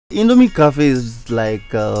Indomie Cafe is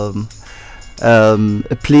like a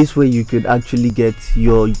place where you could actually get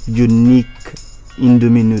your unique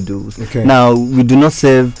Indomie noodles. Okay. Now, we do not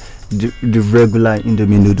serve the regular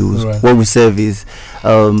Indomie noodles. Right. What we serve is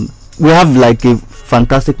we have like a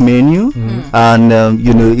fantastic menu, and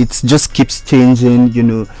it just keeps changing.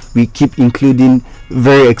 We keep including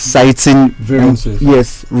very exciting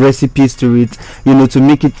variances, recipes to it, to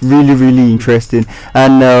make it really, really interesting.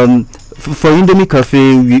 And for Indomie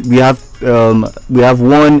Cafe, we have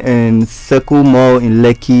one in Circle Mall in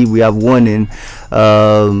Lekki. We have one in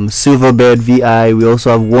Silverbird VI. We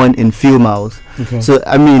also have one in Field Mouse. Okay. So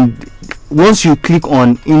I mean, once you click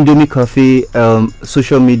on Indomie Cafe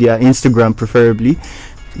social media, Instagram preferably,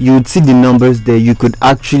 you would see the numbers there. You could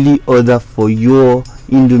actually order for your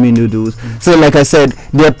Indomie noodles. So like I said,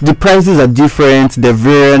 the prices are different, they're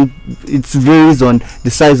variant. It varies on the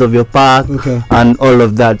size of your pack and all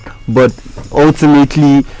of that, but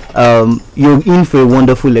ultimately you're in for a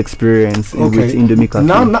wonderful experience with Indomie Cafe.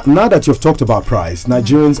 Now that you've talked about price,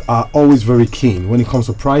 Nigerians are always very keen when it comes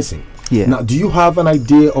to pricing. Yeah. Now, do you have an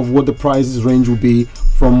idea of what the prices range will be?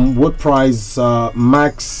 From what price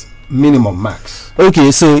minimum max?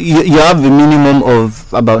 Okay, so you have a minimum of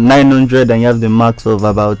about 900 and you have the max of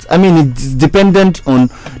about, I mean, it's dependent on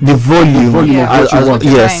the volume of what you want.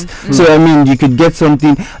 Yes. So I mean, you could get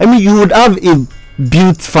something, I mean, you would have a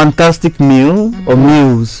built fantastic meal or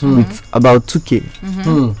meals with about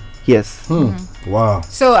 2K. Yes. Wow.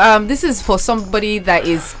 So this is for somebody that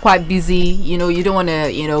is quite busy. You don't want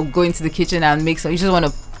to go into the kitchen and make some. You just want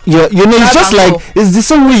to. Yeah, it's just like it's the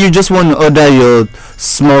same way you just want to order your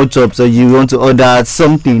small chops, or you want to order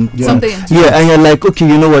something. Yeah, and you're like, okay,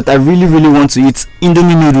 you know what? I really, really want to eat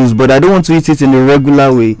Indomie noodles, but I don't want to eat it in the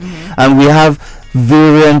regular way. And we have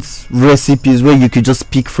variant recipes where you could just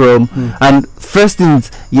pick from. And first things,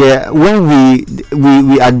 when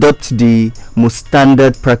we adopt the most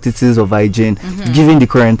standard practices of hygiene, given the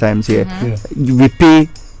current times we pay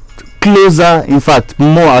closer, in fact,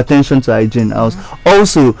 more attention to hygiene.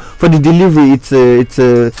 Also, for the delivery, it's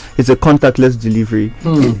a contactless delivery.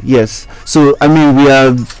 Yes. So I mean, we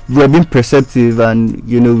are being perceptive, and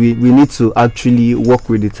we need to actually work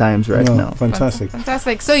with the times right now.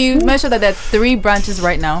 Fantastic. So you mentioned that there are 3 branches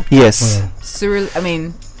right now. Yes.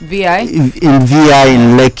 VI? In VI,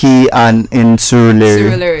 in Lekki, and in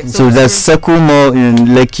Surulere. So there's Circle Mall in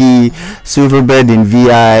Lekki, Silverbird in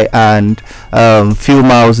VI, and Field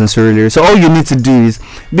Mouse in Surulere. So all you need to do is,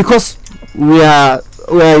 because we are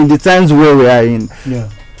in the times where we are in,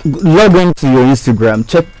 log on to your Instagram,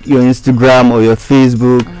 check your Instagram or your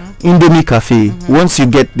Facebook, Indomie Cafe. Once you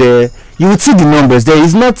get there, you would see the numbers there.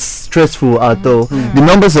 It's not stressful at all. The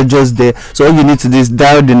numbers are just there. So all you need to do is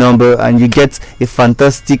dial the number and you get a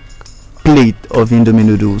fantastic plate of Indomie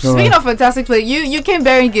noodles. Speaking of fantastic plate, you came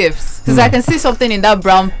bearing gifts, because I can see something in that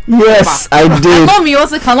brown. Yes, I did. I know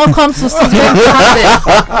Miyonsea cannot come to studio.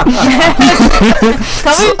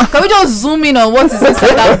 Can we just zoom in on what is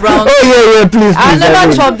inside that brown? Oh yeah, please. I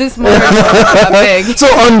never chopped this morning. So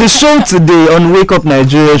on the show today, on Wake Up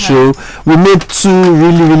Nigeria show, we made 2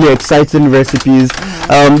 really, really exciting recipes.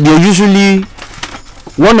 They're usually,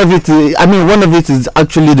 one of it is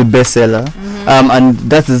actually the bestseller, and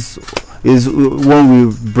that is one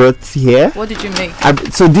we brought here. What did you make?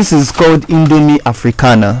 So this is called Indomie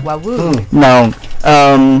Africana. Now,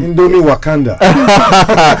 Indomie Wakanda.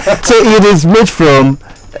 So it is made from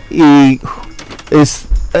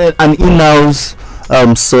an in-house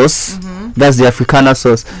sauce. That's the Africana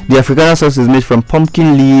sauce. The Africana sauce is made from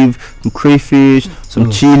pumpkin leaf, some crayfish, some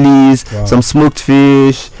chilies, some smoked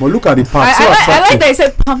fish. Well, look at the pack. I like that you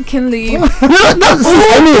said pumpkin leaf. That's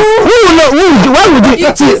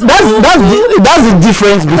the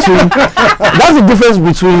difference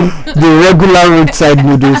between the regular roadside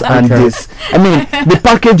noodles and this. I mean, the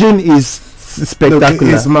packaging is spectacular. Look,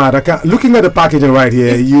 it's mad. Looking at the packaging right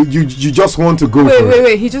here, you just want to go.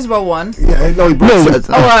 Wait. He just bought one. Yeah, no, he bought it.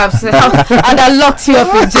 And I locked you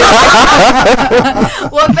up in jail.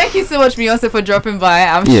 Well, thank you so much, Miyonsea, for dropping by.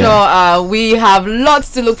 I'm sure we have lots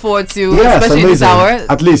to look forward to, especially this hour.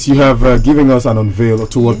 At least you have given us an unveil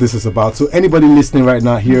to what this is about. So anybody listening right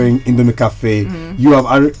now, hearing Indomie Cafe, you have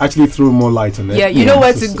actually thrown more light on it. Yeah, you know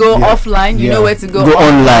where to go offline. You know where to go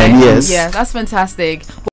online. Yes. Yeah, that's fantastic.